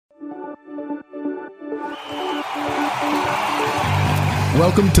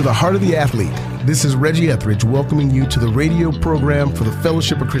Welcome to the Heart of the Athlete. This is Reggie Etheridge welcoming you to the radio program for the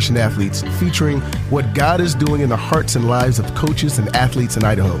Fellowship of Christian Athletes, featuring what God is doing in the hearts and lives of coaches and athletes in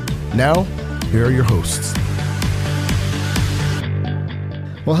Idaho. Now, here are your hosts.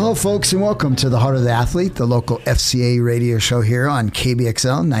 Well, hello, folks, and welcome to the Heart of the Athlete, the local FCA radio show here on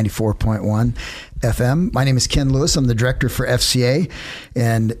KBXL 94.1 FM. My name is Ken Lewis. I'm the director for FCA,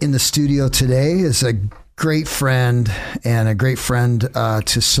 and in the studio today is a great friend and a great friend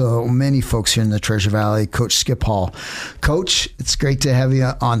to so many folks here in the Treasure Valley, Coach Skip Hall. Coach, it's great to have you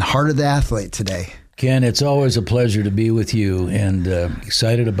on Heart of the Athlete today. Ken, it's always a pleasure to be with you, and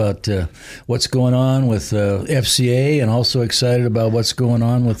excited about what's going on with FCA, and also excited about what's going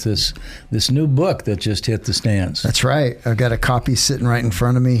on with this new book that just hit the stands. That's right. I've got a copy sitting right in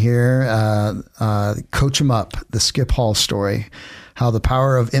front of me here. Coach 'em Up, the Skip Hall story. How the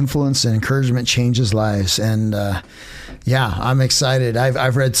power of influence and encouragement changes lives. And yeah, I'm excited.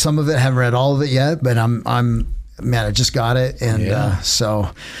 I've read some of it, haven't read all of it yet, but man, I just got it. And so,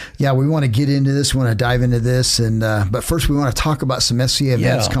 yeah, we want to get into this. We want to dive into this. And but first, we want to talk about some FCA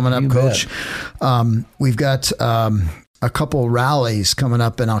events coming up, Coach. We've got a couple rallies coming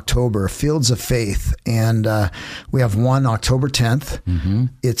up in October, Fields of Faith, and we have one October 10th. Mm-hmm.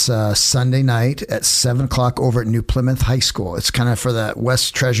 It's a Sunday night at 7 o'clock over at New Plymouth High School. It's kind of for the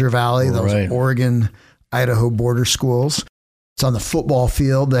West Treasure Valley, those Oregon-Idaho border schools. It's on the football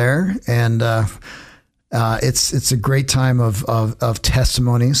field there, and it's a great time of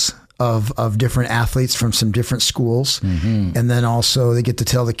testimonies of different athletes from some different schools, mm-hmm. and then also they get to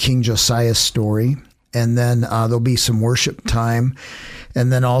tell the King Josiah story. And then there'll be some worship time.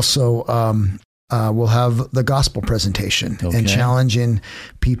 And then also we'll have the gospel presentation and challenging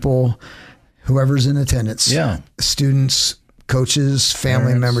people, whoever's in attendance, students, coaches,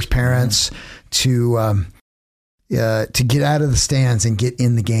 family members, parents, to get out of the stands and get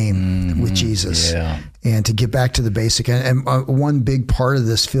in the game with Jesus, and to get back to the basic. And one big part of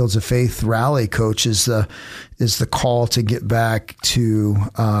this Fields of Faith rally, Coach, is the call to get back to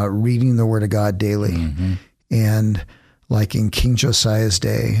reading the Word of God daily, and like in King Josiah's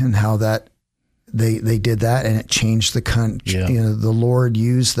day, and how that they did that, and it changed the country. You know, the Lord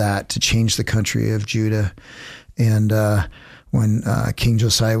used that to change the country of Judah, and when King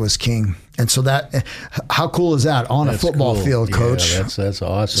Josiah was king. And so that, how cool is that on a football field, Coach? Yeah, that's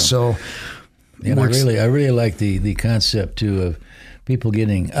awesome. So, and I really like the concept too of people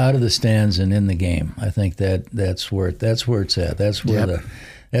getting out of the stands and in the game. I think that's where it's at. That's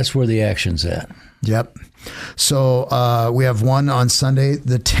where the action's at. Yep. So we have one on Sunday,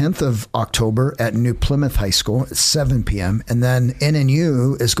 the 10th of October at New Plymouth High School at 7 p.m. And then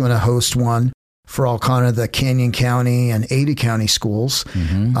NNU is going to host one for all kind of the Canyon County and Ada County schools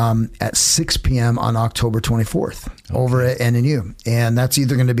at 6 p.m. on October 24th over at NNU. And that's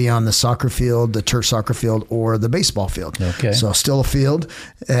either going to be on the soccer field, the turf soccer field, or the baseball field. Okay. So still a field,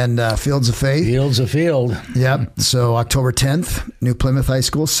 and Fields of Faith. Fields of Field. Yep. So October 10th, New Plymouth High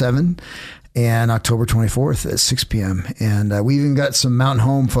School, 7, and October 24th at 6 p.m. And we even got some Mountain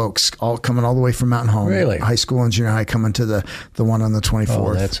Home folks coming all the way from Mountain Home. Really? High school and junior high coming to the one on the 24th.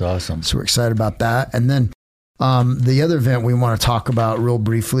 Oh, that's awesome. So we're excited about that. And then the other event we want to talk about real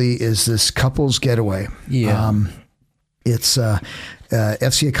briefly is this Couples Getaway. Yeah. It's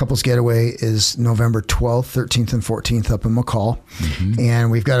FCA Couples Getaway is November 12th, 13th, and 14th up in McCall. Mm-hmm. And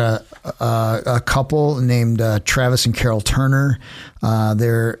we've got a couple named Travis and Carol Turner.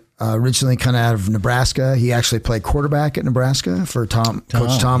 They're originally kind of out of Nebraska. He actually played quarterback at Nebraska for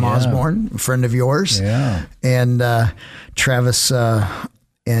Coach Tom Osborne, a friend of yours. Yeah. And Travis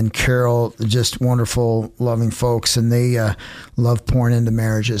and Carol, just wonderful, loving folks, and they love pouring into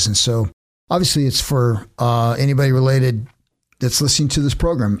marriages. And so obviously it's for anybody related that's listening to this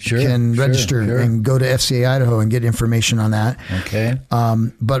program can register and go to FCA Idaho and get information on that. Okay.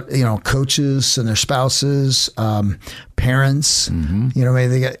 But coaches and their spouses, parents,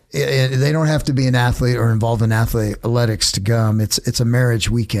 maybe they don't have to be an athlete or involved in athletics to come. It's a marriage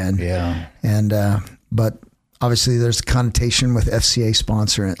weekend. Yeah. And but obviously there's a connotation with FCA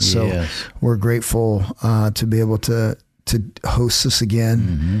sponsoring it. So we're grateful to be able to host this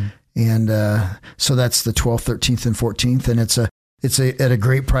again. And so that's the 12th, 13th, and 14th, and it's at a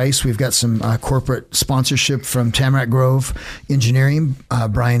great price. We've got some corporate sponsorship from Tamarack Grove Engineering,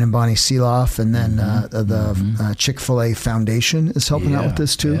 Brian and Bonnie Seeloff, and then the Chick-fil-A Foundation is helping out with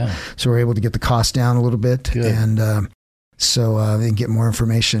this too. Yeah. So we're able to get the cost down a little bit. Good. And So you can get more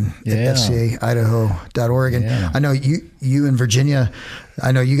information at fcaidaho.org. And I know you in Virginia,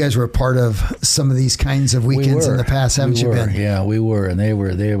 I know you guys were a part of some of these kinds of weekends in the past, haven't you been? Yeah, we were, and they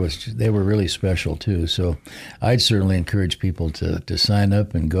were really special too. So I'd certainly encourage people to sign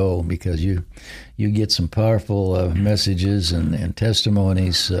up and go, because you get some powerful messages and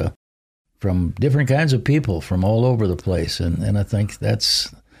testimonies from different kinds of people from all over the place, and I think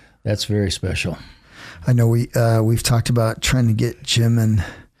that's very special. I know we've talked about trying to get Jim and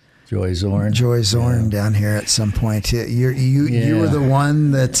Joy Zorn down here at some point. You were the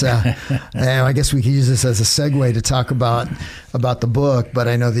one that I guess we could use this as a segue to talk about the book. But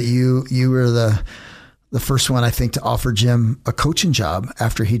I know that you were the first one, I think, to offer Jim a coaching job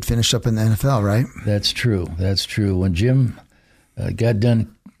after he'd finished up in the NFL, right? That's true. When Jim got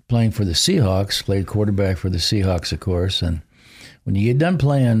done playing for the Seahawks, played quarterback for the Seahawks, of course, and when you get done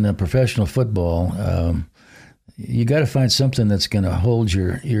playing professional football, you got to find something that's going to hold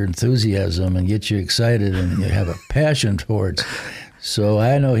your enthusiasm and get you excited and you have a passion towards. So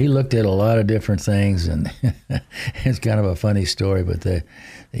I know he looked at a lot of different things, and it's kind of a funny story, but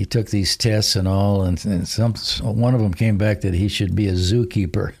he took these tests and all, and one of them came back that he should be a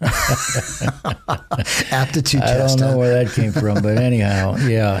zookeeper. Aptitude test. I don't know where that came from, but anyhow,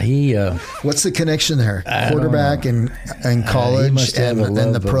 yeah, he. What's the connection there? Quarterback and college, he must have and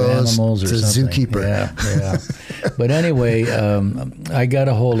then the pros animals or to something. Zookeeper. Yeah. But anyway, I got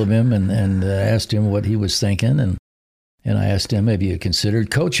a hold of him and asked him what he was thinking, and I asked him, have you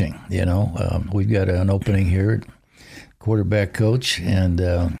considered coaching? We've got an opening here, quarterback coach,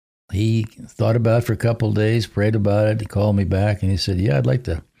 and he thought about it for a couple of days, prayed about it. He called me back, and he said, "Yeah, I'd like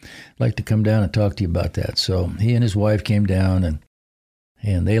to come down and talk to you about that." So he and his wife came down,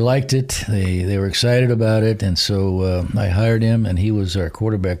 and they liked it. They were excited about it, and so I hired him, and he was our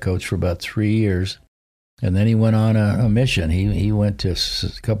quarterback coach for about 3 years. And then he went on a mission. He went to a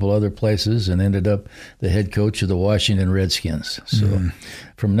couple other places and ended up the head coach of the Washington Redskins. So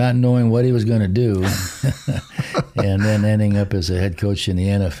from not knowing what he was going to do and then ending up as a head coach in the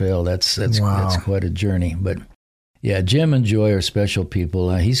NFL, that's quite a journey. But yeah, Jim and Joy are special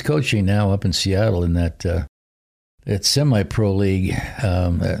people. He's coaching now up in Seattle in that semi-pro league.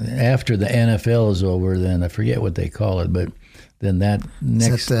 After the NFL is over, then I forget what they call it, but then that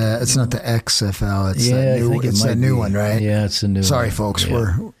next... it's not the XFL. It's a new one, right? Yeah, it's a new one. Sorry, folks.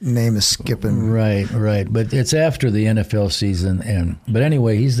 Yeah. Name is skipping. Right. But it's after the NFL season. But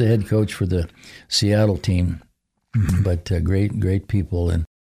anyway, he's the head coach for the Seattle team. Mm-hmm. But great people. And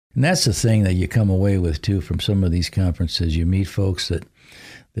that's the thing that you come away with, too, from some of these conferences. You meet folks that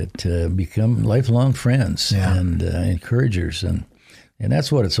become lifelong friends and encouragers, and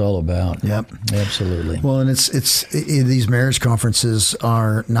that's what it's all about. Yep, absolutely. Well, and it's these marriage conferences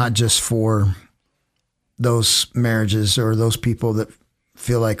are not just for those marriages or those people that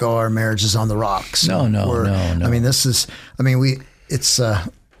feel like, our marriage is on the rocks. No. I mean, it's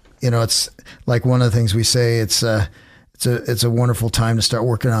like one of the things we say. It's a wonderful time to start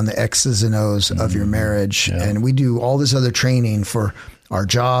working on the X's and O's of your marriage, and we do all this other training for our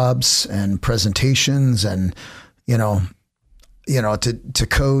jobs and presentations and to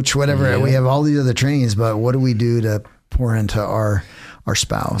coach, whatever. Yeah. We have all the other trainings, but what do we do to pour into our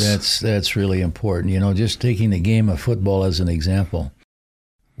spouse? That's really important. Just taking the game of football as an example.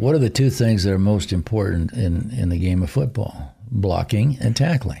 What are the two things that are most important in the game of football? Blocking and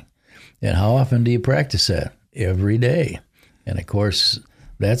tackling. And how often do you practice that? Every day. And of course,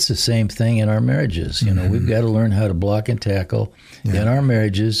 that's the same thing in our marriages. We've got to learn how to block and tackle in our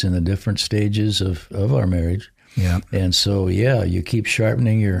marriages in the different stages of our marriage. Yeah. And so, you keep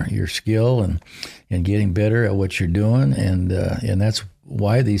sharpening your skill and getting better at what you're doing. And that's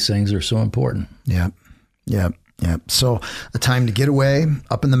why these things are so important. Yeah. So a time to get away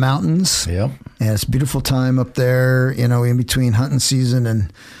up in the mountains. Yeah. And it's a beautiful time up there, in between hunting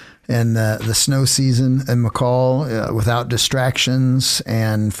season and the snow season in McCall, without distractions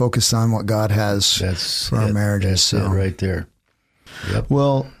and focus on what God has for our marriages. That's it right there. Yep.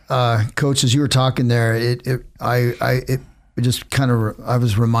 Well, Coach, as you were talking there, I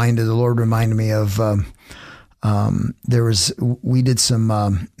was reminded, the Lord reminded me of, we did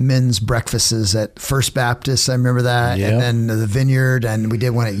some men's breakfasts at First Baptist. I remember that. Yep. And then the Vineyard, and we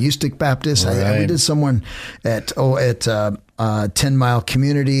did one at Eustick Baptist. Right. We did someone at 10 Mile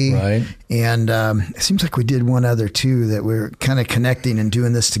Community. Right. And it seems like we did one other too, that we're kind of connecting and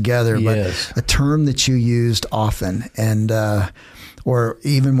doing this together. Yes. But a term that you used often, and or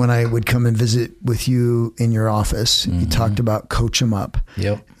even when I would come and visit with you in your office, you talked about coach 'em up.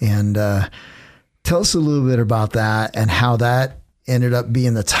 Yep. And tell us a little bit about that and how that ended up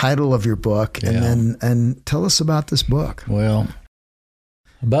being the title of your book. And tell us about this book. Well,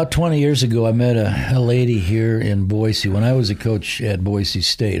 about 20 years ago, I met a lady here in Boise when I was a coach at Boise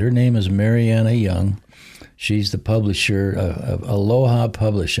State. Her name is Mariana Young. She's the publisher of Aloha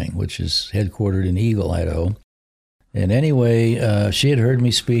Publishing, which is headquartered in Eagle, Idaho. And anyway, she had heard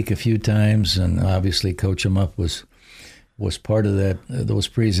me speak a few times, and obviously Coach 'em Up was part of those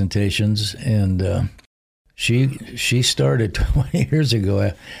presentations. And she started 20 years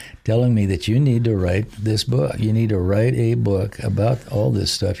ago telling me that you need to write this book. You need to write a book about all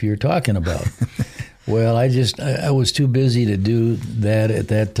this stuff you're talking about. Well, I was too busy to do that at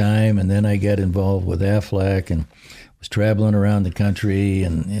that time, and then I got involved with Aflac and was traveling around the country,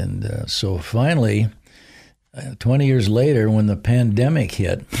 and so finally, 20 years later, when the pandemic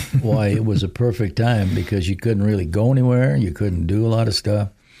hit, why, it was a perfect time because you couldn't really go anywhere, you couldn't do a lot of stuff.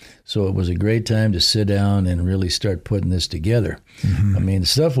 So it was a great time to sit down and really start putting this together. I mean, the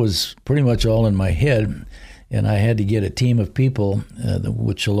stuff was pretty much all in my head, and I had to get a team of people,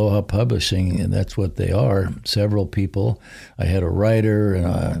 which Aloha Publishing, and that's what they are, several people. I had a writer and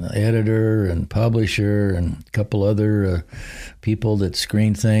an editor and publisher and a couple other people that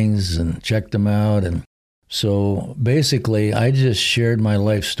screened things and checked them out. And so basically, I just shared my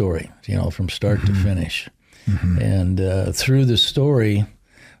life story, from start to finish. And through the story,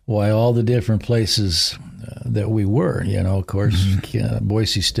 why all the different places that we were, of course,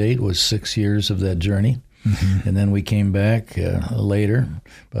 Boise State was 6 years of that journey. And then we came back later,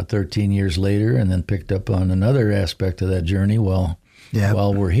 about 13 years later, and then picked up on another aspect of that journey while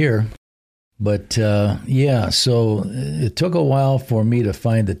we're here. But so it took a while for me to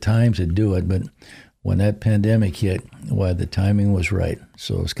find the time to do it, but when that pandemic hit, why, the timing was right.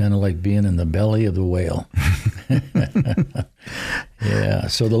 So it's kind of like being in the belly of the whale. Yeah.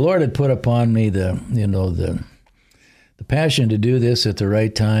 So the Lord had put upon me the passion to do this at the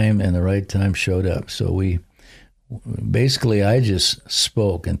right time, and the right time showed up. So I just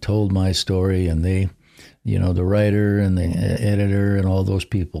spoke and told my story, and they, the writer and the editor and all those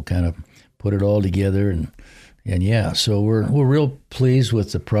people kind of put it all together, and so we're real pleased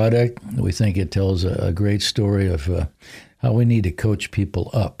with the product. We think it tells a great story of how we need to coach people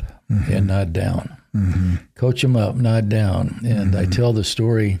up and not down. Coach them up, not down. And I tell the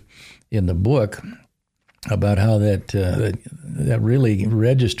story in the book about how that really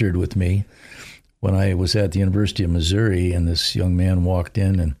registered with me when I was at the University of Missouri, and this young man walked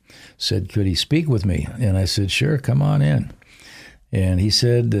in and said, could he speak with me? And I said, sure, come on in. And he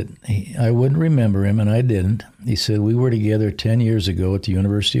said that I wouldn't remember him, and I didn't. He said, we were together 10 years ago at the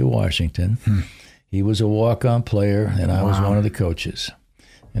University of Washington. He was a walk-on player, and I was one of the coaches.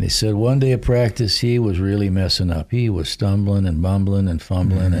 And he said one day at practice, he was really messing up. He was stumbling and bumbling and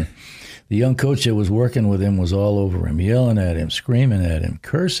fumbling. And the young coach that was working with him was all over him, yelling at him, screaming at him,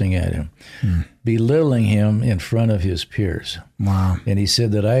 cursing at him, belittling him in front of his peers. Wow. And he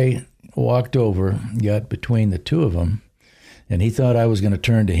said that I walked over, got between the two of them, and he thought I was going to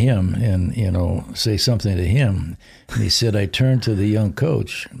turn to him and, say something to him. And he said, I turned to the young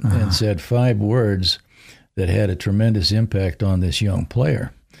coach and said 5 words that had a tremendous impact on this young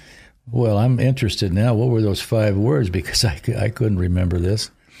player. Well, I'm interested now. What were those 5 words? Because I couldn't remember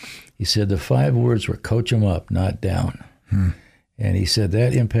this. He said the 5 words were coach 'em up, not down. And he said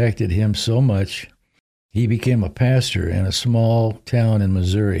that impacted him so much. He became a pastor in a small town in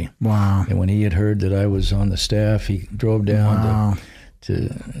Missouri. Wow. And when he had heard that I was on the staff, he drove down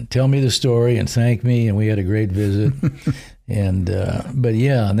to tell me the story and thank me, and we had a great visit. And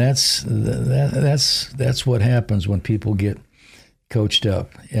and that's what happens when people get coached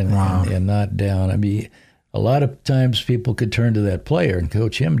up and not down. I mean, a lot of times people could turn to that player and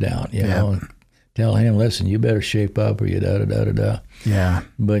coach him down, know, and tell him, listen, you better shape up or you da-da-da-da-da. Yeah.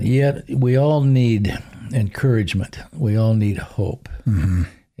 But yet we all need encouragement. We all need hope.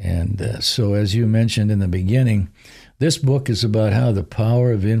 And so as you mentioned in the beginning, this book is about how the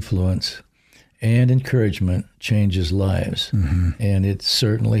power of influence and encouragement changes lives. And it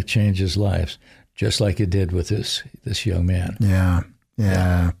certainly changes lives, just like it did with this young man.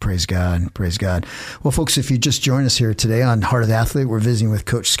 Yeah. Praise God. Praise God. Well, folks, if you just joined us here today on Heart of the Athlete, we're visiting with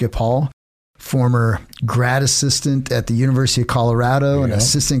Coach Skip Hall, former grad assistant at the University of Colorado and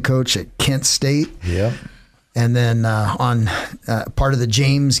assistant coach at Kent State. Yep. And then on part of the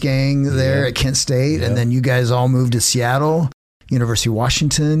James gang there at Kent State. And then you guys all moved to Seattle, University of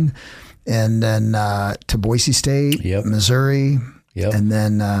Washington, and then to Boise State, Missouri. And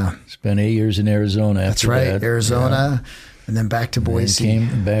then spent 8 years in Arizona after that. That's right, Arizona. And then back to Boise. And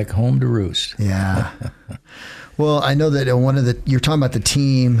came back home to roost. Yeah. Well, I know that you're talking about the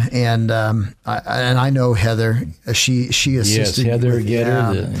team, and I know Heather. She assisted. Yes, Heather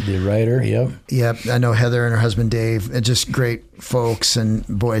Getter, the writer. Yep. I know Heather and her husband Dave. Just great folks, and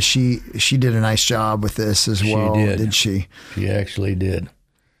boy, she did a nice job with this as well. She did. Did she? She actually did.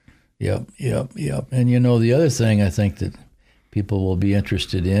 Yep. And the other thing I think that people will be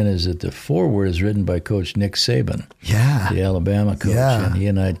interested in is that the foreword is written by Coach Nick Saban, the Alabama coach, and he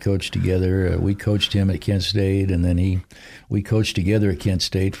and I had coached together. We coached him at Kent State, and then we coached together at Kent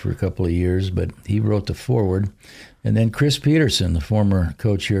State for a couple of years, but he wrote the foreword. And then Chris Peterson, the former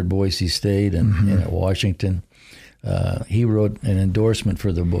coach here at Boise State and at Washington, he wrote an endorsement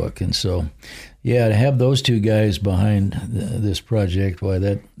for the book. And so, to have those two guys behind this project, why,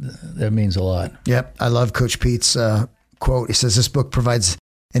 that means a lot. Yep, I love Coach Pete's quote. He says, "This book provides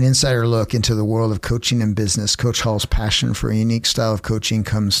an insider look into the world of coaching and business. Coach Hall's passion for a unique style of coaching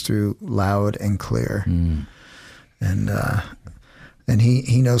comes through loud and clear." And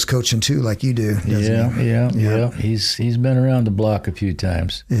he knows coaching too, like you do. Yeah. He's been around the block a few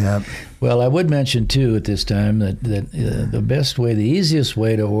times. Yeah. Well, I would mention too at this time that the easiest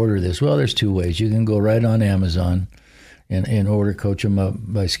way to order this. Well, there's two ways. You can go right on Amazon and order Coach 'Em Up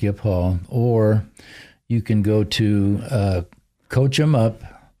by Skip Hall, or you can go to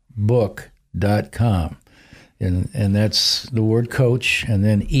CoachEmUpBook.com, and that's the word coach, and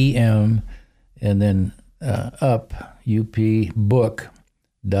then EM, and then up, UP,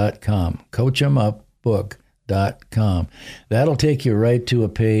 book.com, CoachEmUpBook.com. That'll take you right to a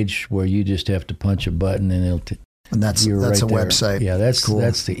page where you just have to punch a button, and that's right a there. Website. Yeah, that's cool.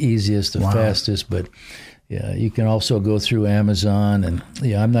 That's the easiest, the fastest, but yeah, you can also go through Amazon, and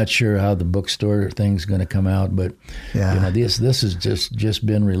I'm not sure how the bookstore thing's going to come out, but this has just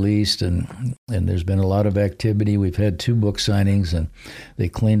been released, and there's been a lot of activity. We've had 2 book signings, and they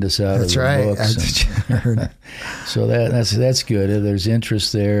cleaned us out of the books. So that's good. There's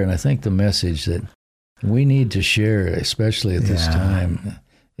interest there, and I think the message that we need to share, especially at this time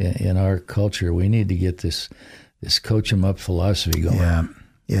in our culture, we need to get this Coach 'Em Up philosophy going.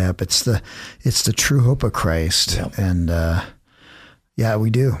 Yeah, but it's the true hope of Christ, and we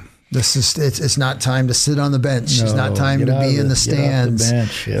do. It's not time to sit on the bench. It's not time to be in the stands.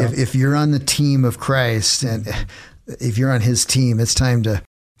 If you're on the team of Christ, and if you're on His team, it's time to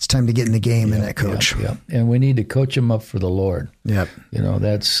get in the game, in that coach. And we need to coach them up for the Lord. Yep.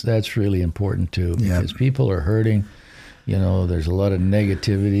 That's really important too, because people are hurting. There's a lot of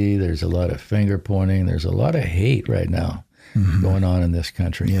negativity. There's a lot of finger pointing. There's a lot of hate right now. Going on in this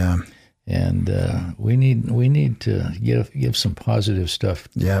country, and we need to give some positive stuff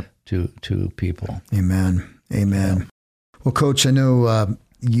to people. Amen. Well, Coach, I know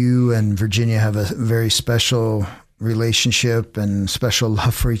you and Virginia have a very special relationship and special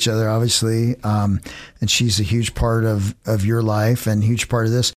love for each other, obviously, and she's a huge part of your life and a huge part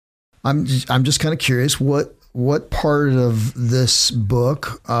of this. I'm just kind of curious, what part of this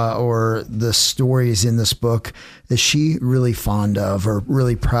book or the stories in this book is she really fond of or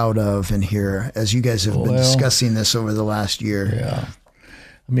really proud of in here, as you guys have been discussing this over the last year? Yeah.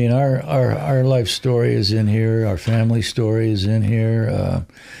 I mean, our life story is in here. Our family story is in here.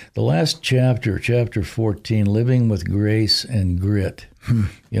 The last chapter 14, Living with Grace and Grit.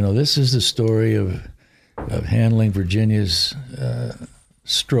 This is the story of handling Virginia's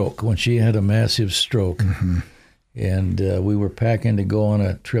stroke, when she had a massive stroke. And we were packing to go on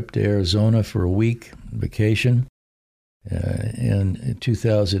a trip to Arizona for a week vacation in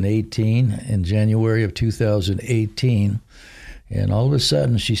 2018, in January of 2018. And all of a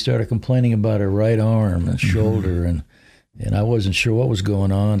sudden, she started complaining about her right arm and shoulder, and I wasn't sure what was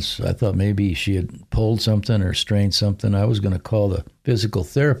going on. So I thought maybe she had pulled something or strained something. I was going to call the physical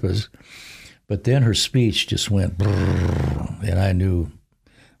therapist, but then her speech just went, and I knew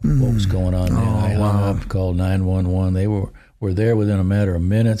what was going on. I hung up, called 911. They were there within a matter of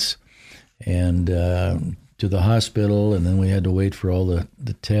minutes, and to the hospital, and then we had to wait for all the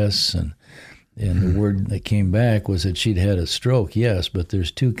tests, and the word that came back was that she'd had a stroke. Yes, but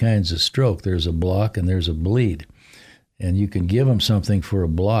there's 2 kinds of stroke. There's a block and there's a bleed, and you can give them something for a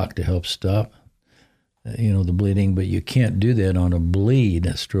block to help stop the bleeding, but you can't do that on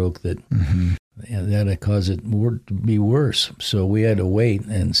a stroke that that'd cause it to be worse. So we had to wait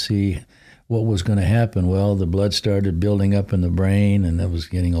and see what was going to happen. Well, the blood started building up in the brain, and that was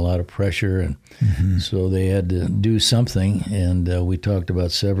getting a lot of pressure, and so they had to do something, and we talked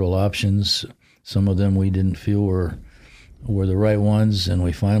about several options. Some of them we didn't feel were the right ones, and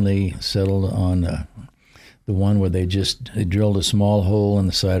we finally settled on the one where they drilled a small hole in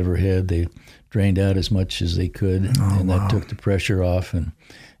the side of her head. They drained out as much as they could, and that took the pressure off, and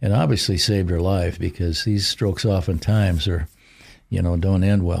obviously saved her life, because these strokes oftentimes are, don't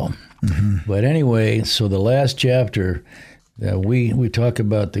end well. But anyway, so the last chapter, we talk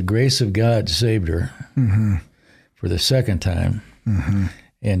about the grace of God saved her for the second time,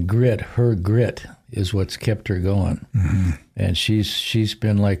 and her grit is what's kept her going. And she's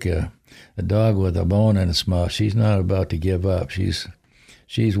been like a dog with a bone in its mouth. She's not about to give up.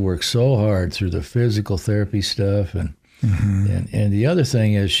 She's worked so hard through the physical therapy stuff, and the other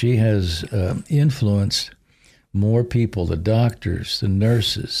thing is she has influenced more people, the doctors, the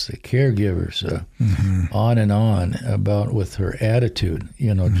nurses, the caregivers, on and on about with her attitude,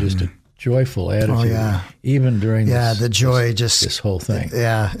 just a joyful attitude. Even during the joy, this whole thing.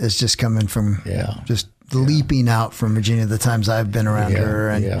 It's just coming from just leaping out from Virginia the times I've been around her.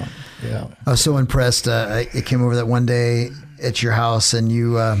 And I was so impressed. I came over that one day at your house, and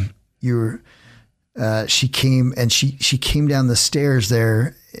she came down the stairs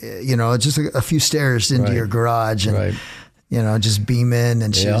there, just a few stairs into your garage, and just beaming,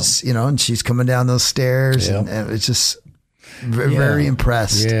 and she's and she's coming down those stairs, and it's just very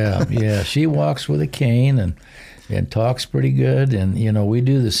impressed. She walks with a cane and talks pretty good, and we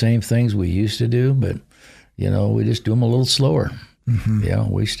do the same things we used to do, but we just do them a little slower.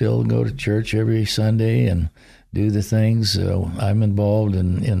 We still go to church every Sunday and do the things. I'm involved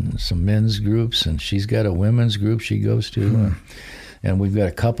in some men's groups, and she's got a women's group she goes to, and we've got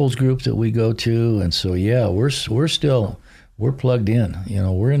a couples group that we go to, and so we're plugged in.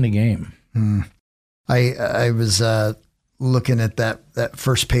 We're in the game. I was looking at that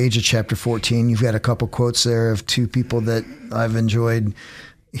first page of chapter 14. You've got a couple quotes there of two people that I've enjoyed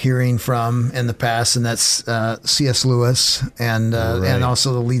hearing from in the past, and that's C.S. Lewis and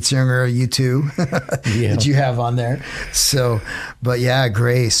also the lead singer of U2 that you have on there. So, but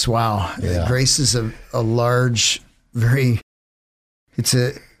grace. Wow, grace is a large, it's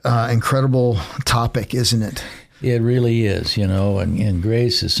a incredible topic, isn't it? It really is, and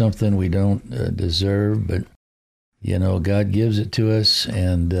grace is something we don't deserve, but God gives it to us,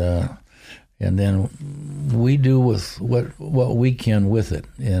 and then we do with what we can with it.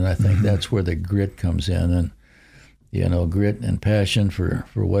 And I think that's where the grit comes in, and grit and passion for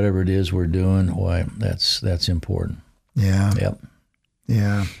whatever it is we're doing. Why that's important. Yeah. Yep.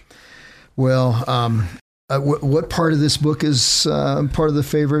 Yeah. Well, what part of this book is part of the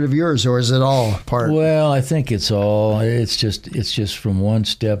favorite of yours, or is it all part? Well, I think it's all. It's just from one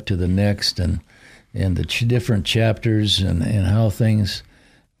step to the next, and the different chapters, and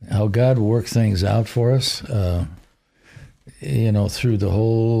how God worked things out for us, through the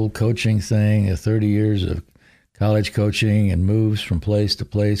whole coaching thing, 30 years of college coaching, and moves from place to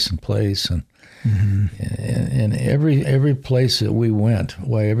place and place, and every place that we went,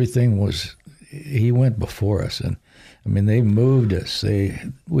 why everything was, He went before us, and I mean they moved us.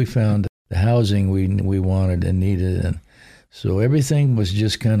 We found the housing we wanted and needed, and so everything was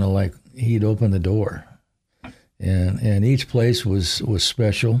just kind of like He'd open the door. And each place was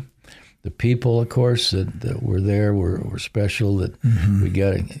special. The people, of course, that were there were special, that we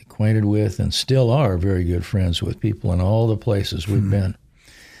got acquainted with, and still are very good friends with people in all the places we've been.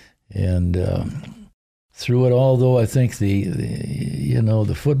 And through it all, though, I think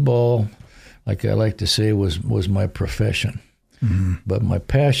the football, like I like to say, was my profession. But my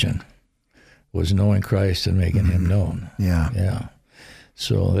passion was knowing Christ and making Him known. Yeah.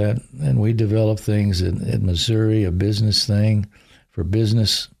 So and we developed things at Missouri, a business thing for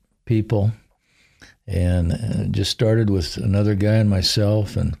business people, and just started with another guy and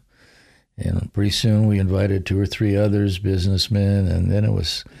myself, and pretty soon we invited 2 or 3 others, businessmen, and then it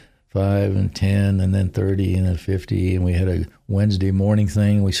was 5 and 10, and then 30, and then 50, and we had a Wednesday morning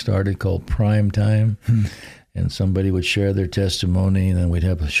thing we started called Prime Time, and somebody would share their testimony, and then we'd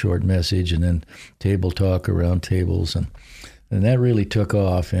have a short message, and then table talk around tables, and that really took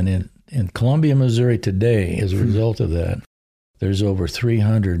off. And in Columbia, Missouri today, as a result of that, there's over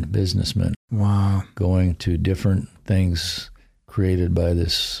 300 businessmen going to different things created by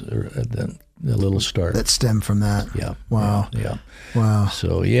this, the little start. That stem from that. Yeah. Wow. Yeah. Wow.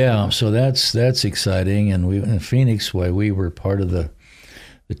 So, so that's exciting. And in Phoenix, we were part of the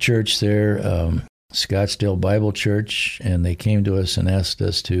church there, Scottsdale Bible Church, and they came to us and asked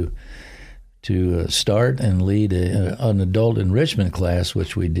us to start and lead an adult enrichment class,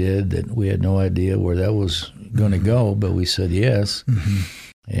 which we did. That we had no idea where that was going to go, but we said yes.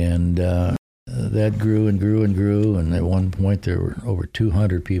 And that grew and grew and grew, and at one point there were over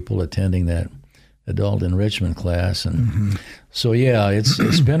 200 people attending that adult enrichment class. And so,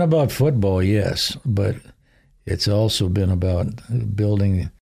 it's been about football, yes, but it's also been about building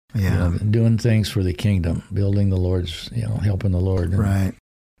doing things for the kingdom, building the Lord's, helping the Lord, right,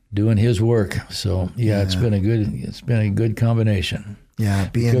 doing His work. So it's been a good combination. Yeah,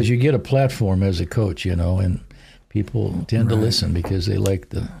 because you get a platform as a coach, and people tend to listen because they like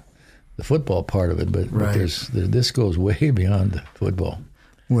the football part of it. But this goes way beyond the football.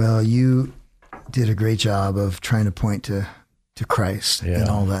 Well, you did a great job of trying to point to Christ and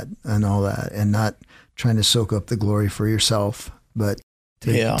all that, and not trying to soak up the glory for yourself, but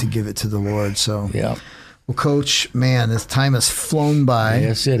to give it to the Lord. So, well, Coach, man, this time has flown by.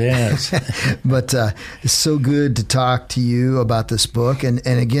 Yes, it has. But it's so good to talk to you about this book. And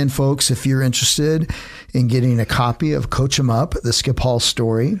again, folks, if you're interested in getting a copy of Coach 'Em Up, the Skip Hall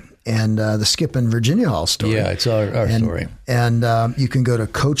story, and the Skip and Virginia Hall story. Yeah, it's our story. And you can go to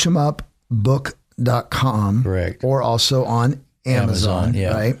coachamupbook.com. Correct. Or also on Amazon,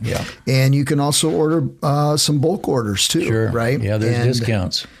 right? Yeah. And you can also order some bulk orders too, sure. right? Yeah, there's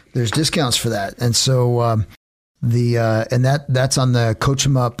discounts. There's discounts for that. And so that's on the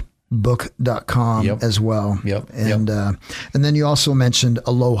coachamupbook.com as well. Yep. And then you also mentioned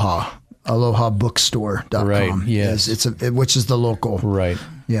alohabookstore.com. Right. Yes. Which is the local. Right.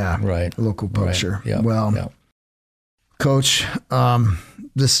 Yeah. Right. Local publisher. Right. Yep. Well, Coach,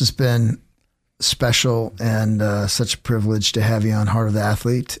 this has been special and such a privilege to have you on Heart of the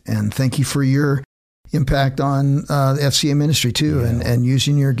Athlete. And thank you for your impact on the FCA ministry too, and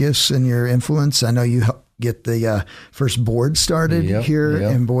using your gifts and your influence. I know you helped get the first board started here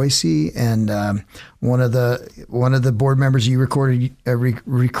in Boise, and one of the board members you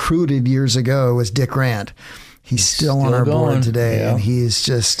recruited years ago was Dick Rand. He's still on our board today, and he is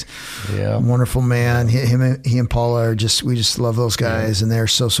just a wonderful man. He and Paula we just love those guys, and they're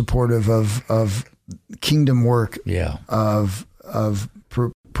so supportive of kingdom work, of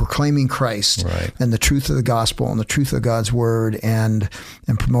proclaiming Christ and the truth of the gospel and the truth of God's word and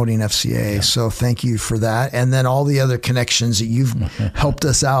promoting FCA. Yeah. So thank you for that. And then all the other connections that you've helped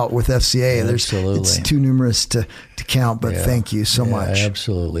us out with FCA. It's too numerous to count, but thank you so much.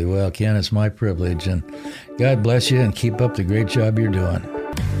 Absolutely. Well, Ken, it's my privilege, and God bless you and keep up the great job you're doing.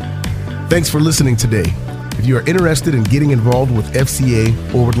 Thanks for listening today. If you are interested in getting involved with FCA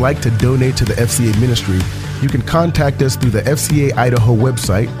or would like to donate to the FCA ministry, you can contact us through the FCA Idaho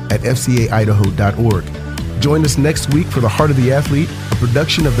website at fcaidaho.org. Join us next week for the Heart of the Athlete, a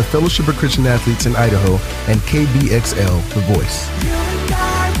production of the Fellowship of Christian Athletes in Idaho and KBXL, The Voice.